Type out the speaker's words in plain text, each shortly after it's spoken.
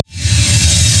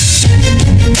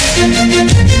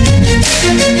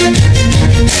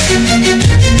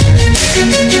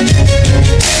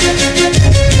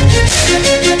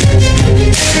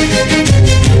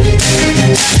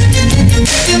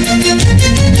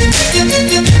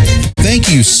Thank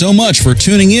you so much for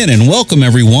tuning in and welcome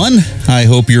everyone. I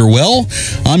hope you're well.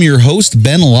 I'm your host,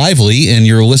 Ben Lively, and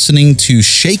you're listening to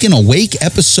Shaken Awake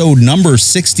episode number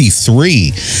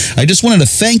 63. I just wanted to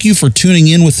thank you for tuning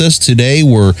in with us today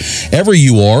wherever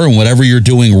you are and whatever you're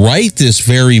doing right this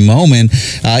very moment.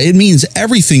 It means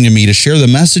everything to me to share the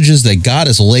messages that God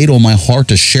has laid on my heart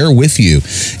to share with you.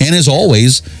 And as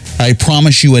always, I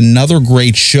promise you another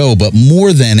great show, but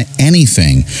more than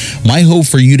anything, my hope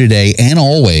for you today and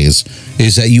always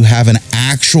is that you have an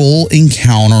actual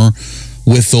encounter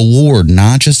with the Lord,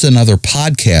 not just another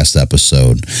podcast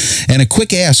episode. And a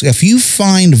quick ask, if you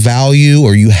find value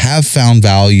or you have found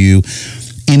value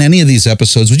in any of these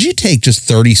episodes, would you take just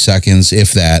 30 seconds,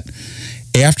 if that,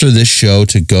 after this show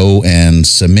to go and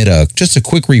submit just a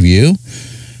quick review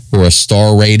or a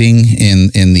star rating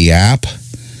in the app?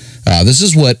 This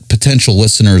is what potential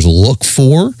listeners look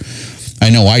for. I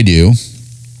know I do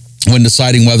when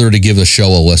deciding whether to give the show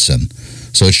a listen.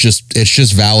 So it's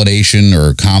just validation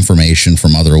or confirmation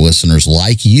from other listeners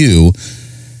like you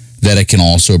that it can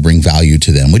also bring value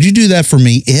to them. Would you do that for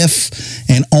me if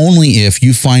and only if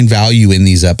you find value in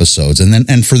these episodes?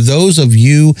 And for those of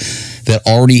you that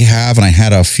already have, and I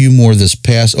had a few more over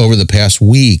the past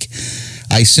week,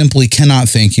 I simply cannot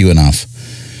thank you enough.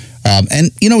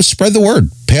 And spread the word.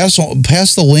 Pass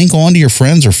the link on to your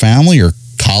friends or family or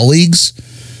colleagues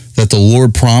that the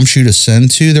Lord prompts you to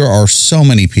send to. There are so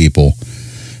many people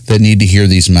that need to hear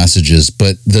these messages,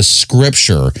 but the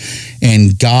scripture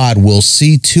and God will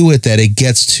see to it that it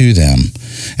gets to them.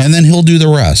 And then he'll do the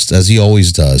rest, as he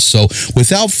always does. So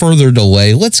without further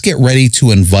delay, let's get ready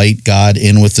to invite God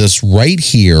in with us right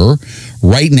here,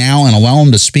 right now, and allow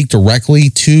him to speak directly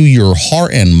to your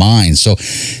heart and mind. So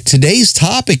today's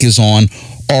topic is on,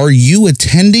 are you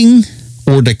attending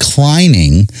or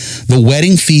declining the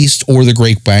wedding feast or the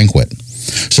Great Banquet?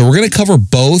 So we're going to cover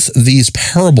both these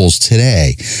parables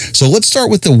today. So let's start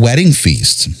with the wedding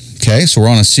feast. Okay, so we're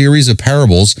on a series of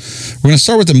parables. We're going to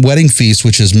start with the wedding feast,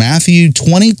 which is Matthew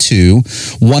 22,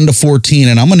 1-14.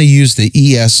 And I'm going to use the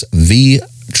ESV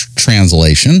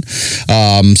translation,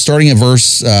 starting at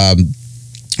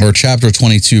chapter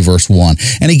 22, verse 1.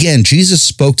 And again, Jesus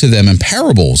spoke to them in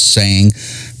parables, saying,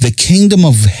 the kingdom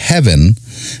of heaven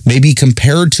may be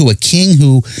compared to a king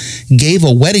who gave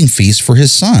a wedding feast for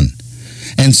his son,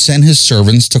 and sent his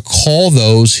servants to call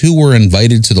those who were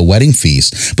invited to the wedding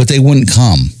feast, but they wouldn't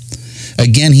come.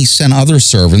 Again, he sent other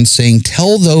servants, saying,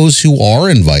 tell those who are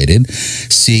invited,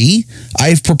 see, I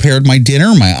have prepared my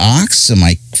dinner, my ox and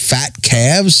my fat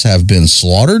calves have been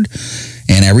slaughtered,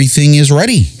 and everything is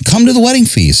ready. Come to the wedding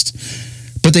feast.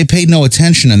 But they paid no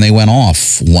attention, and they went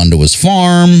off, one to his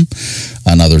farm,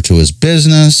 another to his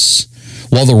business,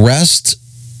 while the rest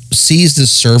seized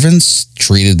his servants,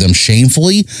 treated them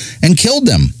shamefully, and killed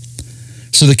them.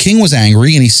 So the king was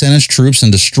angry, and he sent his troops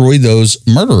and destroyed those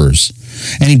murderers,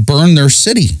 and he burned their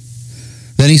city.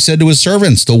 Then he said to his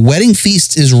servants, the wedding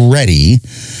feast is ready,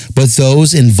 but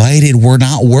those invited were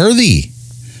not worthy.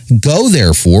 Go,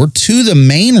 therefore, to the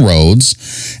main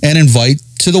roads and invite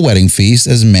to the wedding feast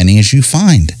as many as you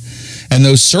find. And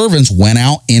those servants went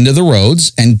out into the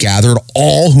roads and gathered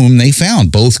all whom they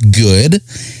found, both good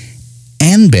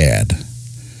and bad.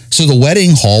 So the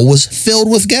wedding hall was filled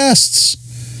with guests.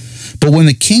 But when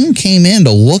the king came in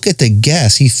to look at the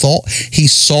guests, he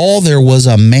saw there was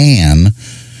a man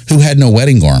who had no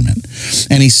wedding garment.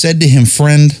 And he said to him,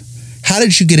 friend, how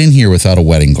did you get in here without a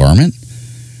wedding garment?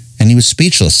 And he was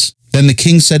speechless. Then the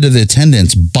king said to the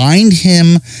attendants, bind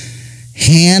him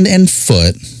hand and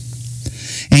foot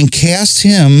and cast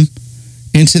him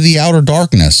into the outer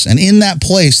darkness. And in that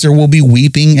place there will be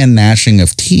weeping and gnashing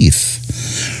of teeth.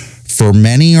 For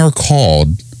many are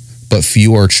called, but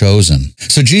few are chosen.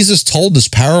 So Jesus told this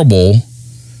parable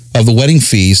of the wedding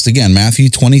feast, again, Matthew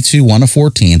 22,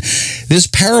 1-14. This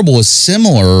parable is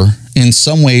similar in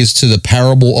some ways to the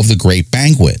parable of the Great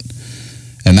Banquet.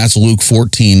 And that's Luke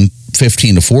 14,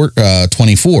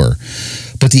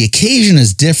 15-24. But the occasion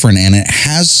is different, and it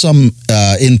has some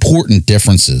important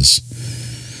differences.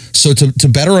 So to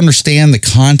better understand the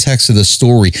context of the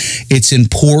story, it's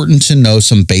important to know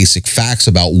some basic facts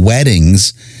about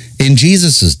weddings in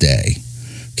Jesus's day.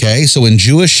 Okay, so in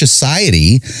Jewish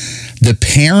society, the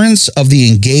parents of the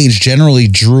engaged generally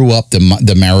drew up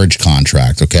the marriage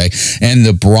contract, okay? And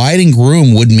the bride and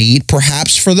groom would meet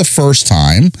perhaps for the first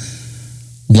time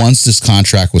once this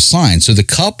contract was signed. So the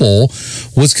couple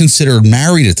was considered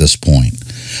married at this point.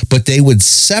 but they would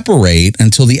separate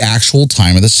until the actual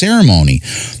time of the ceremony.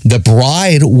 The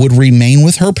bride would remain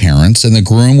with her parents, and the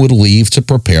groom would leave to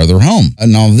prepare their home.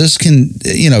 Now, this can,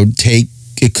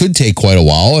 it could take quite a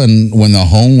while, and when the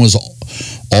home was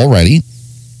all ready,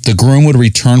 the groom would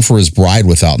return for his bride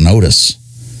without notice.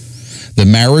 The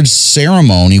marriage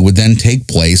ceremony would then take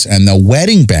place, and the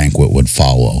wedding banquet would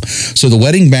follow. So the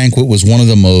wedding banquet was one of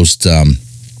the most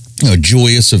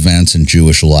joyous events in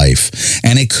Jewish life,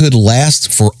 and it could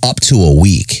last for up to a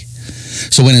week.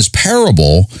 So in his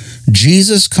parable,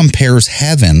 Jesus compares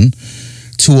heaven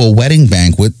to a wedding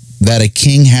banquet that a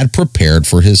king had prepared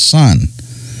for his son.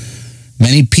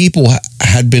 Many people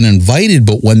had been invited,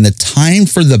 but when the time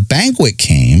for the banquet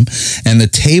came and the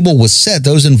table was set,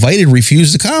 those invited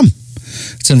refused to come.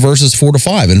 It's in verses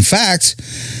 4-5. In fact,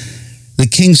 the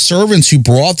king's servants who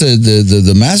brought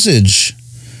the message,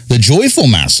 the joyful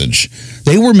message,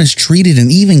 they were mistreated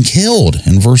and even killed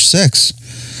in verse 6.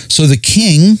 So the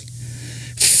king,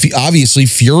 obviously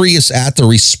furious at the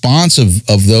response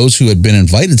of those who had been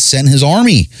invited, sent his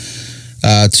army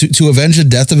to avenge the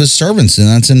death of his servants. And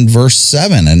that's in verse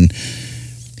 7. And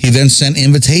he then sent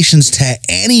invitations to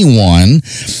anyone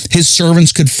his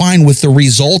servants could find, with the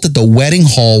result that the wedding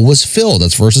hall was filled.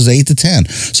 That's verses 8-10.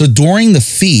 So during the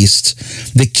feast,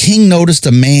 the king noticed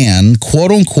a man, quote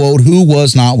unquote, who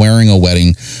was not wearing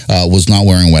wedding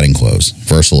clothes.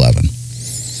 Verse 11.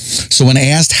 So when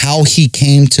asked how he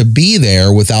came to be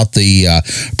there without the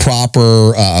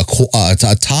proper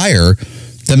attire,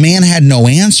 the man had no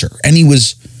answer, and he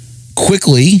was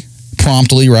promptly,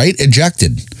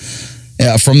 ejected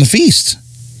from the feast,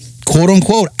 quote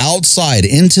unquote, outside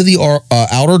into the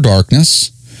outer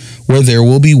darkness, where there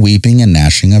will be weeping and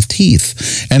gnashing of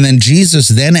teeth. And then Jesus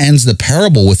then ends the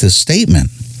parable with this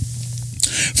statement: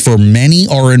 for many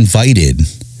are invited,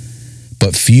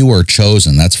 but few are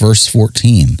chosen. That's verse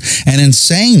 14. And in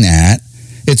saying that,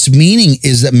 its meaning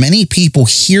is that many people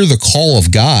hear the call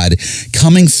of God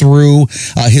coming through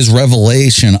his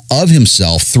revelation of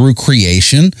himself through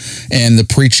creation and the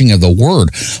preaching of the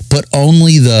word, but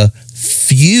only the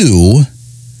few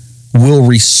will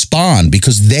respond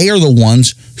because they are the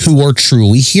ones who are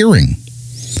truly hearing.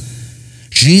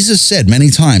 Jesus said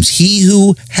many times, "He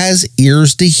who has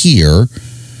ears to hear,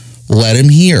 let him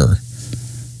hear."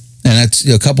 And that's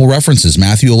a couple references: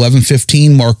 Matthew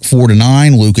 11:15, Mark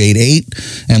 4-9, Luke 8:8,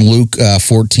 and Luke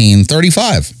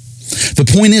 14:35. The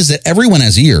point is that everyone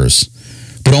has ears,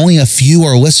 but only a few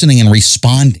are listening and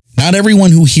responding. Not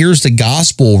everyone who hears the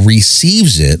gospel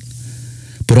receives it,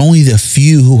 but only the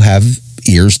few who have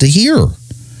ears to hear.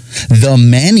 The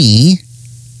many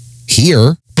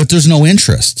hear, but there's no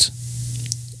interest.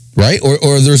 Right?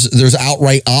 Or there's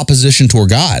outright opposition toward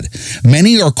God.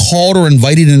 Many are called or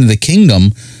invited into the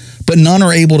kingdom, but none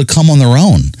are able to come on their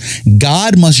own.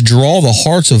 God must draw the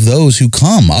hearts of those who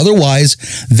come. Otherwise,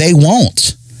 they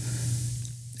won't.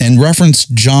 And reference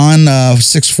John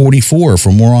 6:44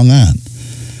 for more on that.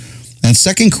 And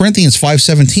 2 Corinthians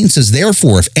 5:17 says,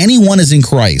 "Therefore, if anyone is in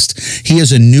Christ, he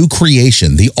is a new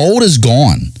creation. The old is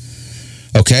gone.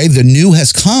 Okay? The new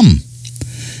has come."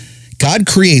 God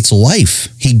creates life.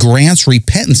 He grants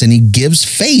repentance, and he gives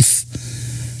faith.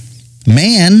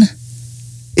 Man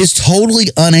is totally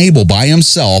unable by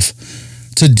himself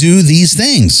to do these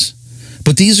things.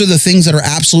 But these are the things that are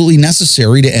absolutely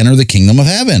necessary to enter the kingdom of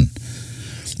heaven.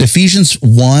 Ephesians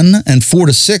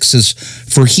 1:4-6 says,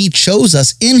 "For he chose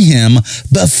us in him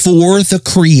before the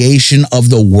creation of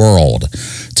the world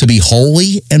to be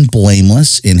holy and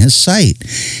blameless in his sight.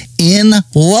 In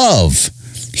love,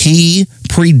 he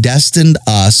predestined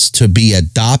us to be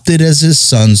adopted as his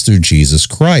sons through Jesus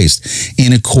Christ,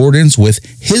 in accordance with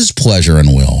his pleasure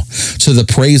and will, to the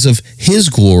praise of his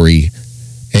glorious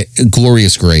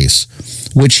grace,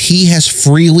 which he has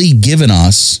freely given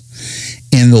us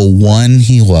in the one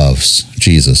he loves,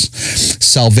 Jesus.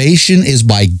 Salvation is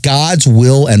by God's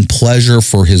will and pleasure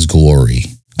for his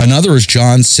glory." Another is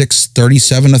John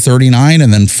 6:37-39,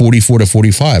 and then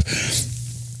 44-45.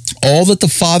 "All that the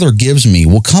Father gives me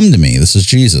will come to me," this is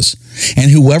Jesus,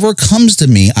 "and whoever comes to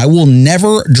me I will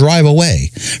never drive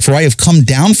away. For I have come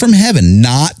down from heaven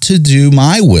not to do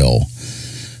my will,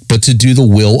 but to do the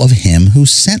will of him who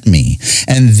sent me.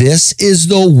 And this is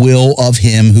the will of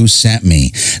him who sent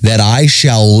me, that I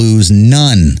shall lose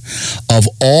none of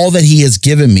all that he has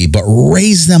given me, but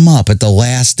raise them up at the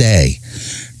last day.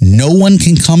 No one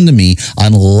can come to me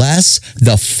unless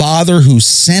the Father who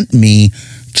sent me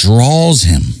draws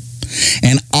him,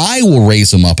 and I will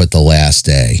raise him up at the last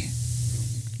day."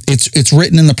 It's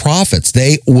written in the prophets.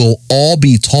 They will all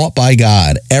be taught by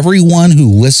God. Everyone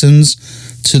who listens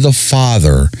to the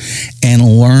Father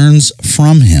and learns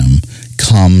from him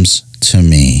comes to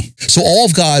me. So all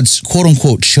of God's quote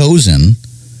unquote chosen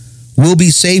will be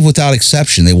saved without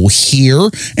exception. They will hear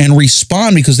and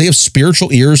respond because they have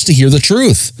spiritual ears to hear the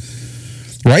truth.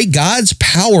 Right? God's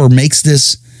power makes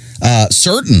this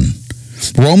certain.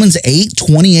 Romans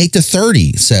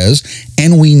 8:28-30 says,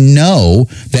 and we know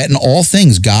that in all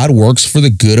things God works for the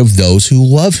good of those who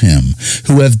love him,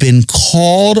 who have been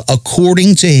called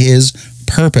according to his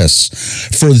purpose.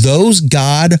 For those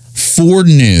God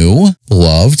foreknew,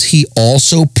 loved, he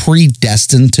also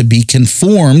predestined to be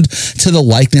conformed to the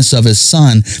likeness of his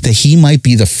Son, that he might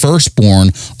be the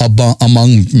firstborn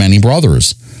among many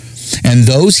brothers. And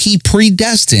those he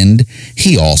predestined,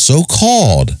 he also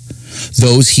called.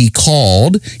 Those he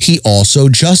called, he also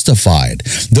justified.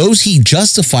 Those he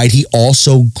justified, he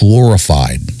also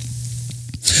glorified.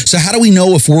 So how do we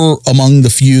know if we're among the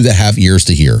few that have ears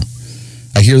to hear?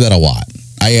 I hear that a lot.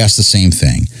 I ask the same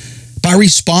thing. By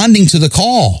responding to the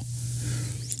call.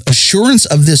 Assurance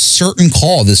of this certain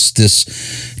call, this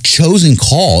chosen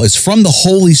call, is from the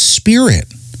Holy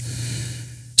Spirit.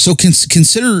 So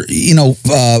consider,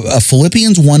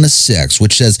 Philippians 1-6,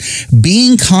 which says,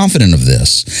 being confident of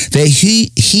this, that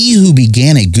he who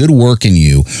began a good work in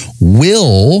you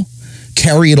will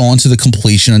carry it on to the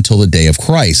completion until the day of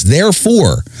Christ.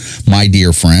 Therefore, my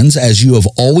dear friends, as you have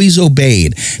always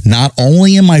obeyed, not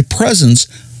only in my presence,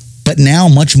 but now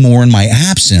much more in my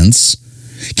absence,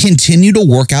 continue to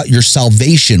work out your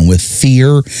salvation with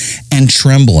fear and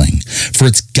trembling. For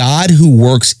it's God who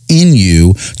works in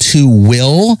you to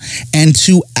will and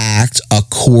to act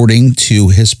according to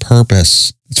his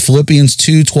purpose. It's Philippians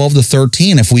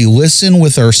 2:12-13. If we listen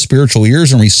with our spiritual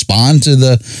ears and respond to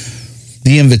the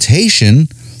invitation,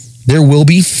 there will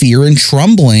be fear and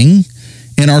trembling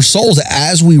in our souls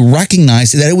as we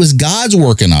recognize that it was God's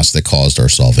work in us that caused our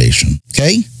salvation.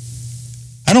 Okay?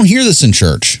 I don't hear this in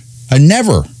church. I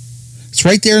never. It's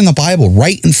right there in the Bible,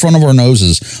 right in front of our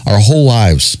noses, our whole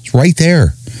lives. It's right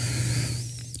there.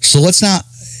 So let's not,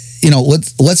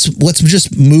 let's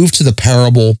just move to the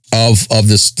parable of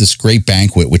this great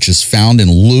banquet, which is found in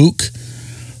Luke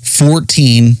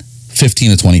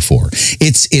 14:15-24.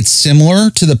 It's similar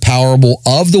to the parable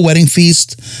of the wedding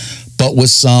feast, but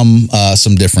with some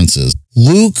differences.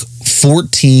 Luke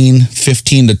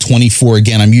 14:15-24.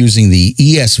 Again, I'm using the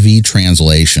ESV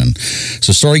translation.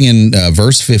 So starting in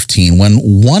verse 15, when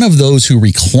one of those who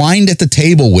reclined at the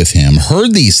table with him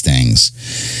heard these things,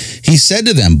 he said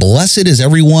to them, blessed is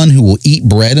everyone who will eat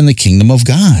bread in the kingdom of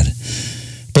God.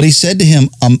 But he said to him,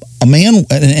 a man,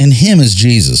 and him is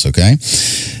Jesus, okay?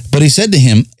 But he said to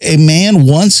him, a man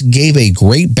once gave a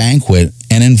great banquet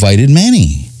and invited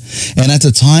many. And at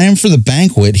the time for the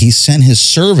banquet, he sent his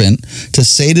servant to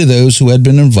say to those who had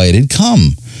been invited,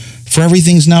 come, for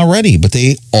everything's now ready. But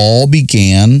they all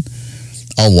began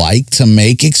alike to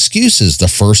make excuses. The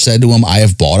first said to him, I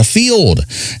have bought a field,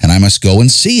 and I must go and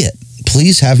see it.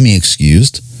 Please have me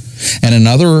excused. And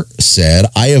another said,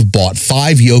 I have bought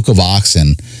 5 yoke of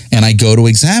oxen, and I go to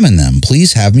examine them.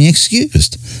 Please have me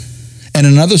excused. And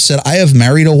another said, I have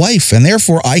married a wife, and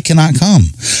therefore I cannot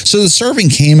come. So the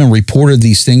servant came and reported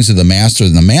these things to the master.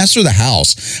 And the master of the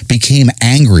house became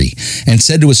angry and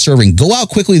said to his servant, go out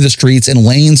quickly to the streets and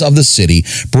lanes of the city,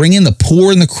 bring in the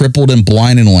poor and the crippled and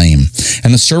blind and lame.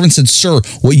 And the servant said, sir,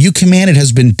 what you commanded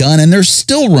has been done, and there's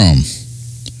still room.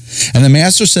 And the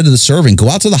master said to the servant, go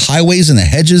out to the highways and the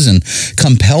hedges and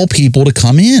compel people to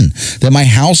come in, that my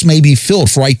house may be filled.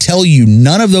 For I tell you,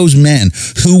 none of those men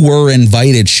who were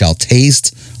invited shall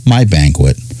taste my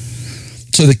banquet.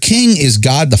 So the king is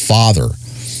God the Father,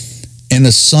 and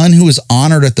the Son who is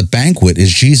honored at the banquet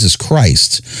is Jesus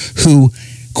Christ, who,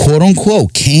 quote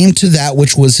unquote, came to that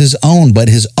which was his own, but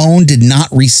his own did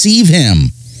not receive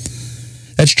him.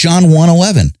 That's John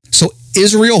 1:11. So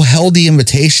Israel held the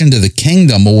invitation to the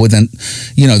kingdom, but when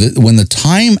the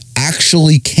time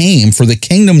actually came for the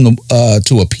kingdom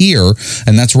to appear,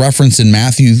 and that's referenced in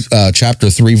Matthew chapter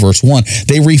 3, verse 1,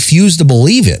 they refused to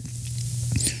believe it.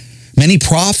 Many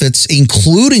prophets,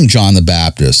 including John the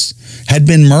Baptist, had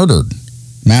been murdered.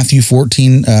 Matthew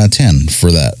 14:10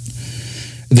 for that.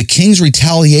 The king's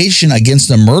retaliation against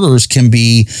the murderers can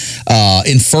be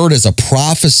inferred as a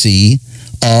prophecy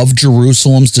of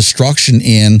Jerusalem's destruction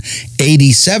in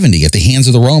AD 70 at the hands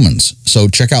of the Romans. So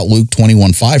check out Luke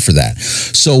 21:5 for that.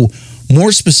 So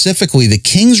more specifically, the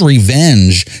king's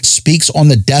revenge speaks on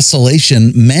the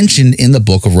desolation mentioned in the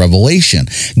book of Revelation.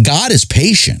 God is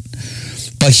patient,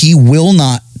 but he will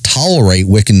not tolerate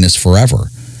wickedness forever.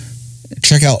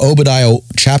 Check out Obadiah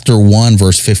chapter 1,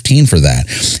 verse 15 for that.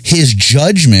 His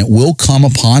judgment will come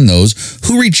upon those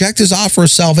who reject his offer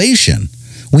of salvation.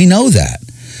 We know that.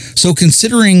 So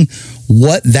considering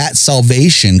what that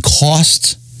salvation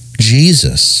cost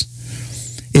Jesus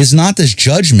is not this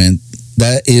judgment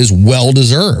that is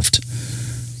well-deserved.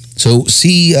 So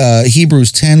see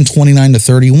Hebrews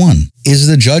 10:29-31. Is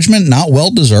the judgment not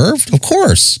well-deserved? Of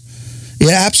course.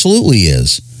 It absolutely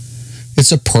is.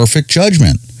 It's a perfect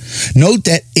judgment. Note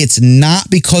that it's not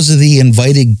because of the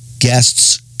invited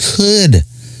guests could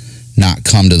not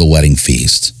come to the wedding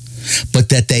feast, but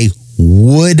that they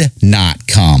would not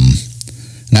come.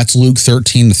 And that's Luke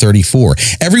 13:34.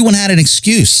 Everyone had an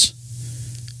excuse.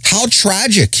 How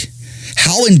tragic.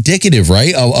 How indicative,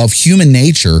 right, of human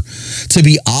nature to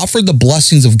be offered the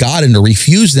blessings of God and to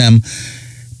refuse them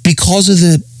because of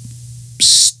the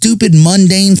stupid,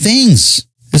 mundane things.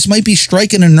 This might be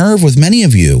striking a nerve with many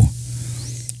of you.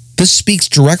 This speaks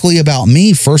directly about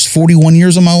me, first 41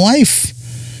 years of my life.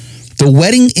 The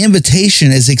wedding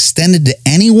invitation is extended to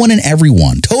anyone and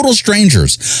everyone, total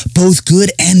strangers, both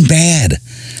good and bad.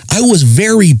 I was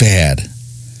very bad.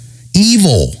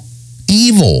 Evil.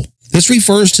 This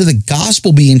refers to the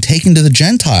gospel being taken to the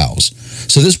Gentiles.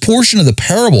 So this portion of the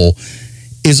parable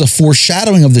is a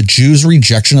foreshadowing of the Jews'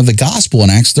 rejection of the gospel in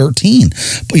Acts 13.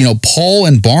 Paul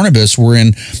and Barnabas were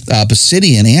in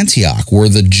Pisidian Antioch, where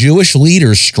the Jewish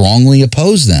leaders strongly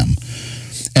opposed them.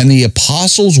 And the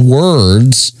apostles'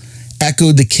 words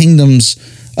echoed the king's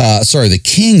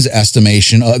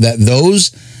estimation that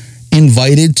those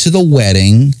invited to the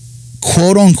wedding,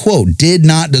 quote unquote, did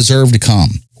not deserve to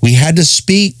come. We had to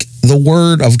speak the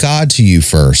word of God to you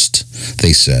first,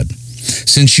 they said.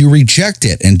 Since you reject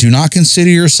it and do not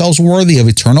consider yourselves worthy of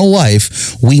eternal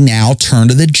life, we now turn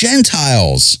to the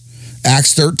Gentiles.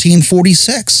 Acts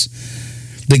 13:46.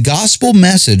 The gospel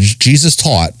message Jesus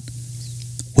taught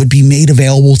would be made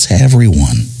available to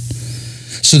everyone.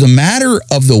 So the matter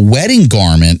of the wedding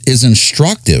garment is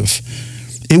instructive.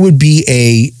 It would be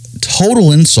a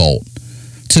total insult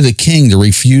to the king to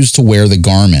refuse to wear the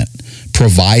garment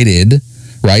provided,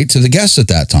 right, to the guests at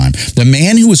that time. The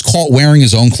man who was caught wearing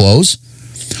his own clothes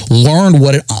learned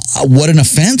what an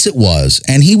offense it was,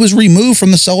 and he was removed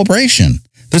from the celebration.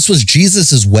 This was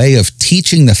Jesus' way of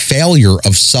teaching the failure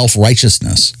of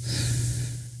self-righteousness.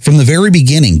 From the very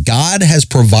beginning, God has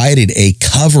provided a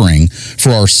covering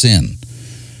for our sin.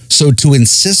 So to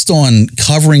insist on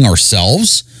covering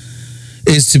ourselves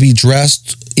is to be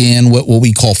dressed in what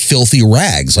we call filthy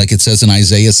rags, like it says in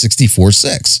Isaiah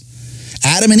 64:6.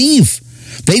 Adam and Eve,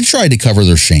 they tried to cover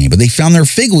their shame, but they found their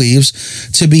fig leaves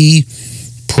to be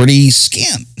pretty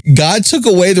scant. God took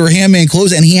away their handmade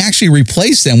clothes, and he actually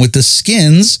replaced them with the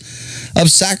skins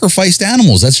of sacrificed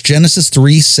animals. That's Genesis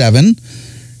 3:7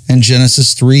 and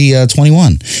Genesis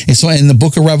 3:21. And so in the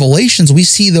book of Revelations, we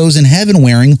see those in heaven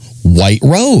wearing white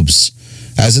robes,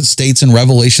 as it states in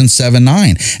Revelation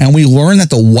 7:9. And we learn that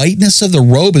the whiteness of the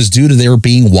robe is due to their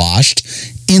being washed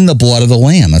in the blood of the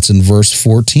Lamb. That's in verse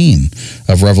 14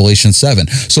 of Revelation 7.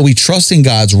 So we trust in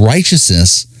God's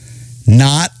righteousness,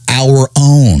 not our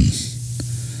own.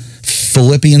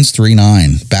 Philippians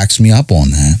 3:9 backs me up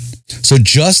on that. So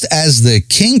just as the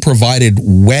king provided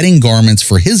wedding garments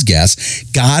for his guests,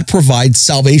 God provides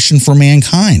salvation for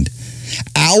mankind.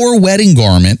 Our wedding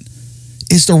garment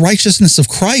is the righteousness of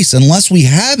Christ. Unless we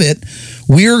have it,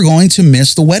 we are going to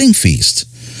miss the wedding feast.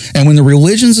 And when the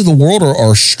religions of the world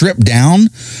are stripped down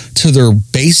to their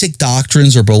basic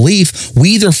doctrines or belief, we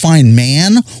either find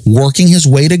man working his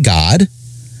way to God,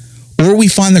 or we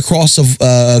find the cross of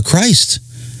Christ.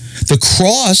 The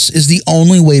cross is the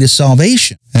only way to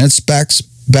salvation. And it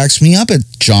backs me up at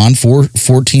John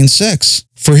 4:14-6.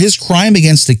 For his crime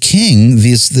against the king,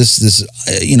 this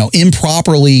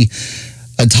improperly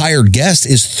attired guest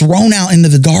is thrown out into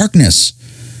the darkness.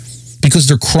 Because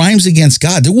their crimes against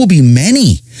God, there will be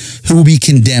many who will be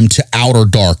condemned to outer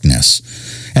darkness.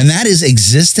 And that is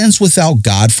existence without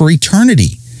God for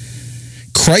eternity.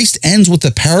 Christ ends with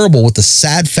the parable with the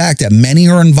sad fact that many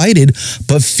are invited,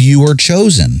 but few are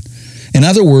chosen. In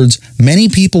other words, many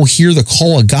people hear the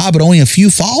call of God, but only a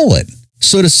few follow it.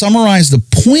 So to summarize the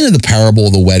point of the parable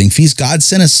of the wedding feast, God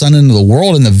sent his son into the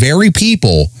world, and the very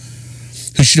people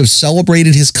who should have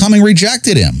celebrated his coming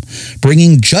rejected him,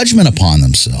 bringing judgment upon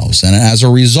themselves. And as a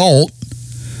result,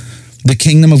 the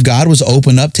kingdom of God was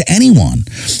opened up to anyone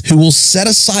who will set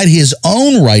aside his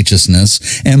own righteousness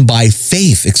and by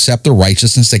faith accept the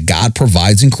righteousness that God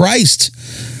provides in Christ.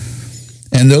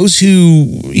 And those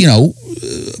who,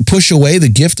 push away the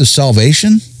gift of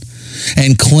salvation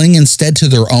and cling instead to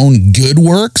their own good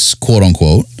works, quote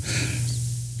unquote,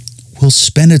 will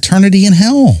spend eternity in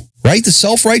hell. Right? The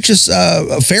self-righteous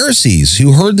Pharisees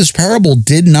who heard this parable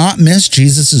did not miss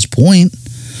Jesus' point,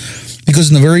 because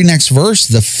in the very next verse,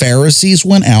 the Pharisees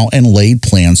went out and laid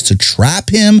plans to trap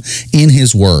him in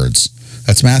his words.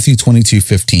 That's Matthew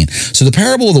 22:15. So the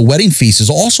parable of the wedding feast is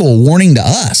also a warning to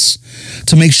us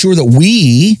to make sure that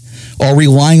we are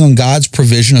relying on God's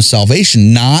provision of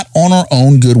salvation, not on our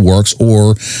own good works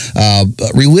or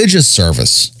religious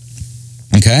service.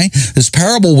 Okay? This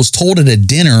parable was told at a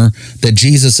dinner that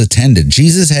Jesus attended.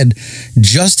 Jesus had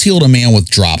just healed a man with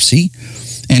dropsy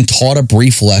and taught a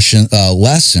brief lesson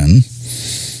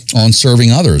on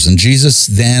serving others. And Jesus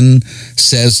then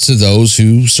says to those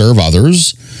who serve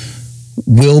others,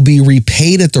 will be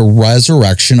repaid at the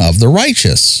resurrection of the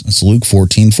righteous. That's Luke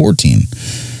 14:14.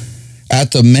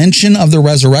 At the mention of the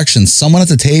resurrection, someone at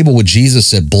the table with Jesus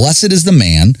said, "Blessed is the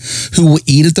man who will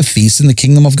eat at the feast in the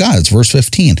kingdom of God." It's verse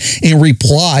 15. In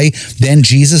reply, then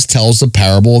Jesus tells the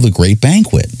parable of the Great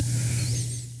Banquet.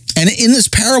 And in this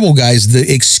parable, guys, the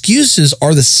excuses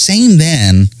are the same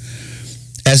then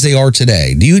as they are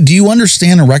today. Do you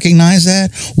understand and recognize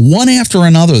that? One after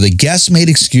another, the guests made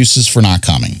excuses for not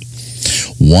coming.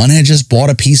 One had just bought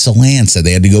a piece of land, said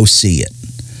they had to go see it,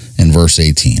 in verse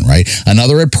 18, right?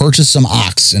 Another had purchased some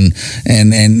oxen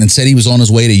and said he was on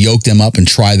his way to yoke them up and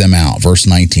try them out, verse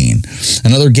 19.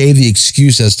 Another gave the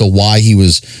excuse as to why he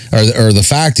was, or the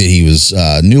fact that he was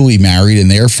newly married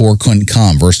and therefore couldn't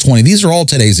come, verse 20. These are all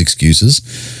today's excuses.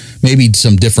 Maybe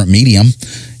some different medium.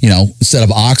 Instead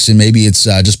of oxen, maybe it's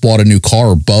just bought a new car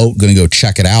or boat, going to go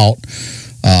check it out.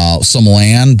 Some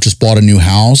land, just bought a new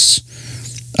house.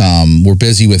 We're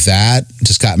busy with that.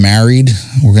 Just got married.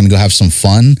 We're going to go have some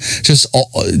fun. Just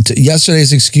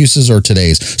yesterday's excuses or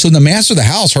today's. So the master of the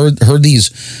house heard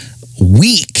these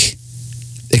weak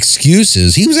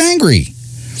excuses. He was angry.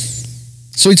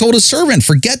 So he told his servant,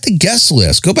 forget the guest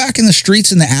list. Go back in the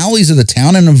streets and the alleys of the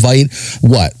town and invite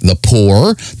what? The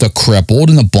poor, the crippled,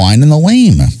 and the blind and the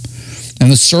lame.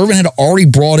 And the servant had already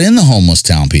brought in the homeless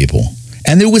town people.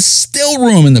 And there was still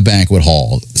room in the banquet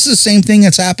hall. This is the same thing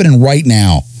that's happening right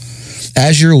now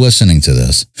as you're listening to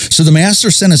this. So the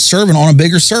master sent his servant on a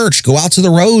bigger search. Go out to the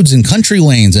roads and country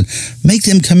lanes and make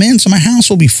them come in so my house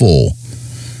will be full.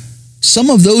 Some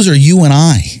of those are you and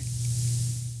I.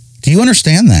 Do you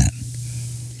understand that?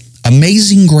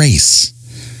 Amazing grace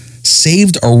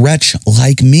saved a wretch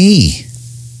like me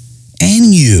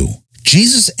and you.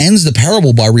 Jesus ends the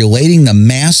parable by relating the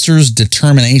master's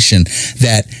determination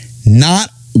that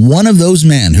not one of those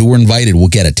men who were invited will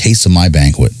get a taste of my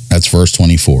banquet. That's verse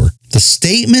 24. The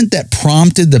statement that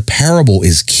prompted the parable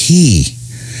is key.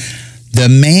 The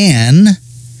man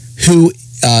who,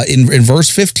 in verse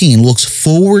 15, looks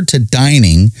forward to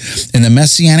dining in the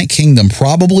Messianic kingdom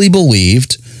probably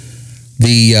believed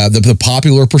the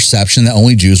popular perception that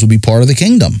only Jews would be part of the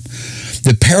kingdom.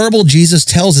 The parable Jesus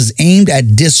tells is aimed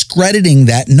at discrediting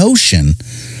that notion,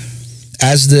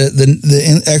 as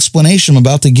the explanation I'm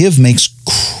about to give makes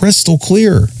crystal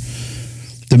clear.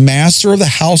 The master of the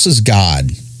house is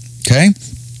God, okay?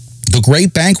 The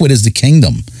great banquet is the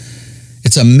kingdom.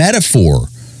 It's a metaphor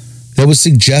that was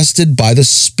suggested by the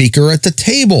speaker at the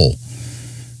table.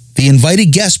 The invited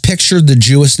guests pictured the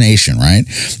Jewish nation, right?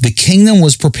 The kingdom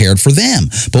was prepared for them.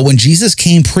 But when Jesus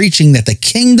came preaching that the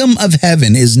kingdom of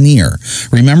heaven is near,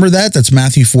 remember that? That's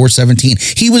Matthew 4:17.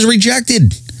 He was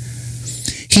rejected.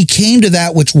 He came to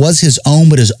that which was his own,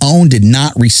 but his own did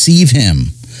not receive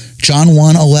him. John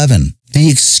 1:11. The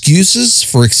excuses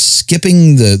for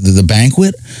skipping the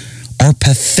banquet are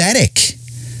pathetic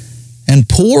and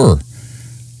poor.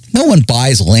 No one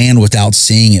buys land without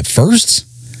seeing it first.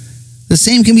 The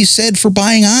same can be said for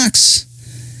buying ox.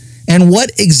 And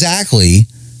what exactly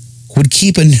would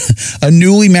keep a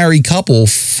newly married couple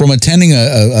from attending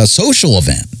a social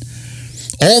event?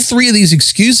 All three of these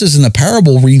excuses in the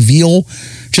parable reveal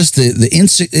just the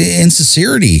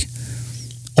insincerity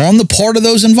on the part of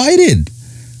those invited.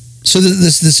 So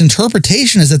this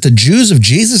interpretation is that the Jews of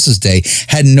Jesus' day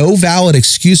had no valid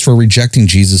excuse for rejecting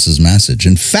Jesus' message.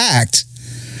 In fact,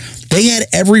 they had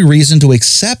every reason to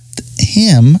accept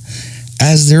him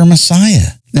as their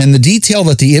Messiah. And the detail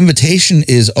that the invitation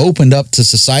is opened up to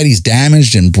societies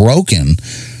damaged and broken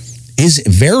is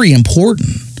very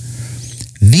important.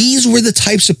 These were the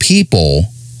types of people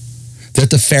that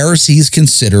the Pharisees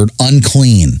considered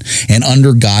unclean and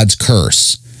under God's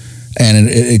curse. And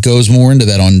it goes more into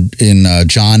that in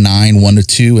John 9,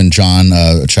 1-2, and John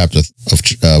chapter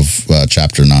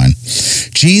 9.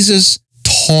 Jesus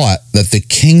taught that the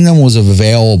kingdom was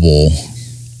available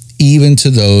even to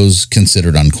those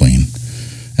considered unclean.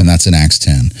 And that's in Acts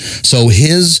 10. So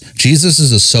Jesus'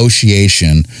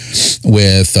 association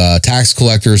with tax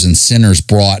collectors and sinners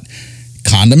brought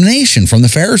condemnation from the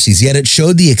Pharisees, yet it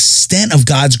showed the extent of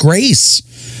God's grace.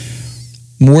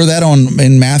 More of that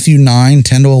in Matthew 9,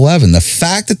 10-11. The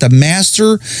fact that the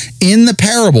master in the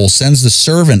parable sends the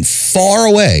servant far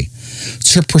away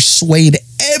to persuade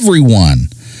everyone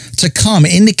to come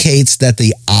indicates that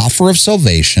the offer of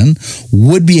salvation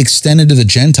would be extended to the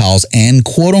Gentiles and,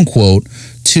 quote unquote,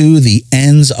 to the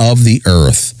ends of the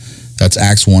earth. That's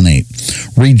Acts 1:8.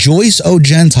 Rejoice, O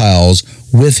Gentiles,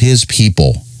 with his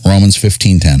people. Romans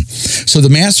 15:10. So the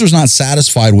master's not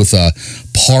satisfied with a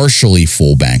partially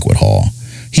full banquet hall.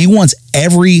 He wants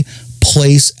every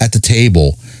place at the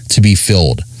table to be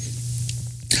filled.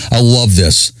 I love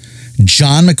this.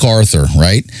 John MacArthur,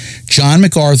 right? John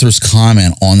MacArthur's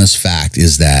comment on this fact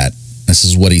is that, this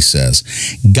is what he says,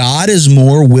 God is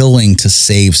more willing to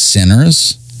save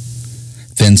sinners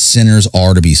than sinners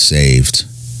are to be saved.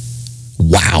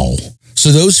 Wow.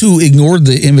 So those who ignored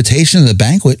the invitation of the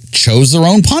banquet chose their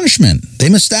own punishment. They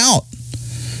missed out.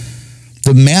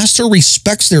 The master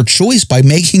respects their choice by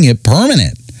making it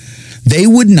permanent. They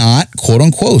would not, quote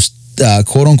unquote,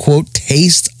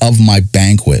 taste of my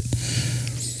banquet.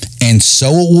 And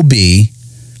so it will be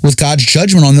with God's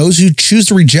judgment on those who choose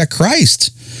to reject Christ.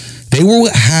 They will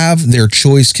have their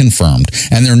choice confirmed,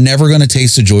 and they're never going to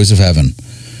taste the joys of heaven.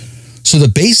 So the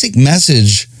basic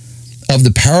message of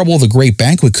the parable of the Great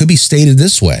Banquet could be stated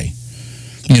this way.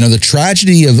 You know, the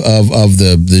tragedy of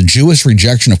the Jewish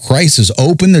rejection of Christ has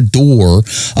opened the door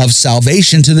of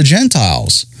salvation to the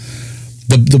Gentiles.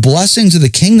 The blessings of the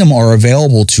kingdom are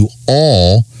available to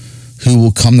all who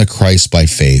will come to Christ by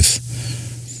faith.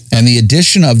 And the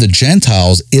addition of the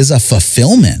Gentiles is a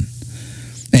fulfillment.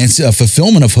 And it's a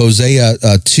fulfillment of Hosea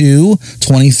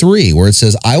 2:23, where it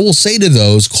says, I will say to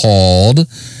those called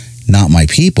not my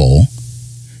people,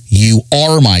 you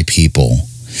are my people.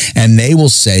 And they will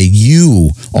say,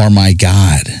 you are my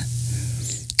God.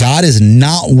 God is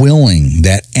not willing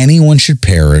that anyone should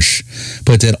perish,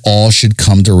 but that all should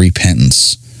come to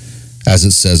repentance, as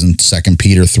it says in 2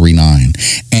 Peter 3:9.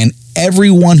 And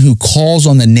everyone who calls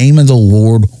on the name of the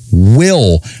Lord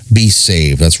will be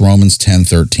saved. That's Romans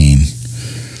 10:13.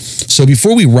 So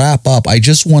before we wrap up, I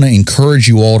just want to encourage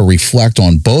you all to reflect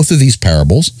on both of these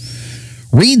parables.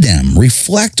 Read them,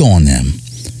 reflect on them.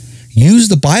 Use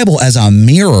the Bible as a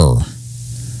mirror,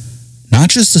 not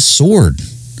just a sword.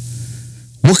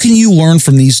 What can you learn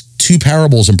from these two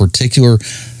parables in particular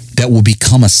that will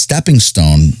become a stepping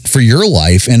stone for your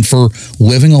life and for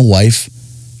living a life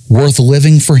worth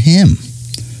living for him?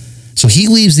 So he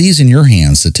leaves these in your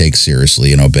hands to take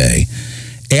seriously and obey.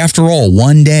 After all,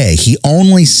 one day he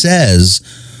only says,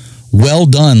 well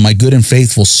done, my good and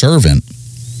faithful servant,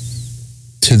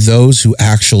 to those who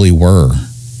actually were.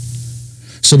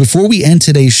 So before we end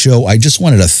today's show, I just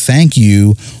wanted to thank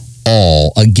you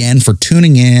all again for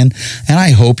tuning in, and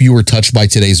I hope you were touched by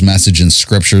today's message and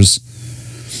scriptures.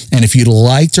 And if you'd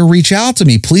like to reach out to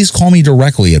me, please call me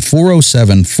directly at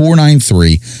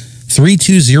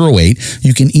 407-493-3208.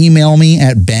 You can email me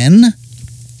at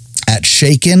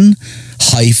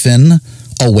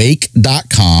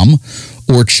ben@shaken-awake.com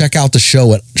or check out the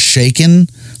show at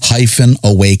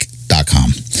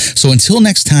shaken-awake.com. So until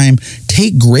next time,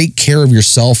 take great care of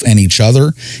yourself and each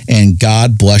other, and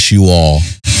God bless you all.